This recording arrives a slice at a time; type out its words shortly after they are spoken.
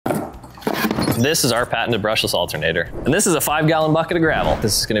This is our patented brushless alternator. And this is a 5-gallon bucket of gravel.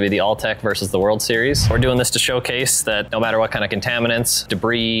 This is gonna be the All-Tek versus the World Series. We're doing this to showcase that no matter what kind of contaminants,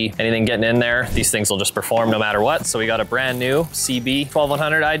 debris, anything getting in there, these things will just perform no matter what. So we got a brand new CB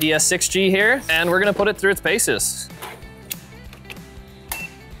 1200 IDS 6G here, and we're gonna put it through its paces.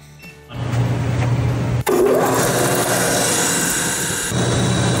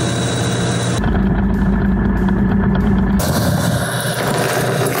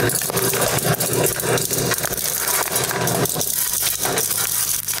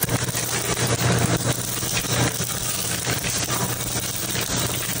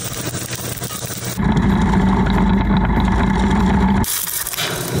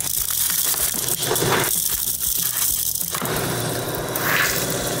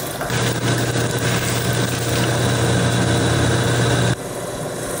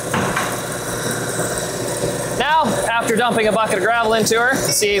 After dumping a bucket of gravel into her,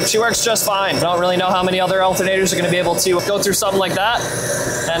 see, she works just fine. I don't really know how many other alternators are going to be able to go through something like that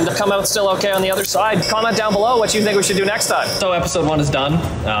and come out still okay on the other side. Comment down below what you think we should do next time. So episode 1 is done.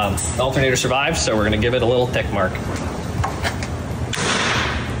 The alternator survived, so we're going to give it a little tick mark.